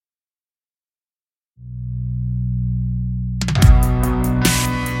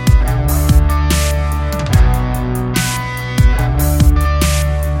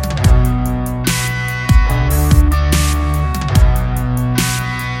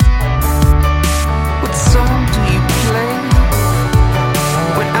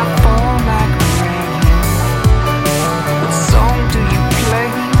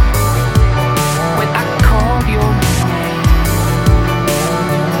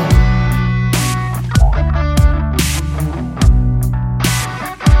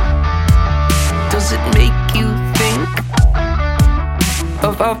Does it make you think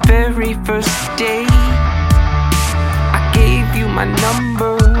of our very first day? I gave you my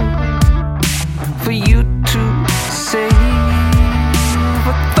number for you to save.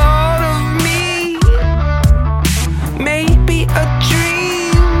 A thought of me, maybe a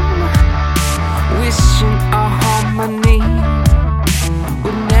dream, wishing our harmony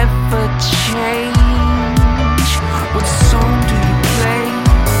would never change. What song do you play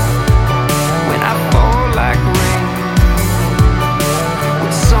when I fall like rain?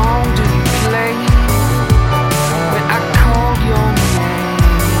 What song do you play when I call your name?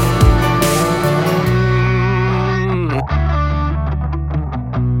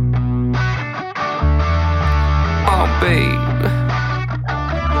 Oh babe,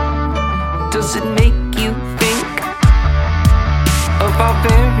 does it make you think of our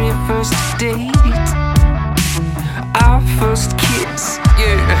very first date? Our first kiss,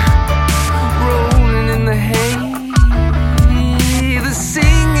 yeah, rolling in the hay, the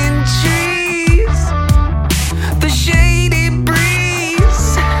singing trees, the shady breeze,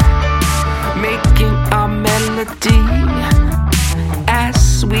 making our melody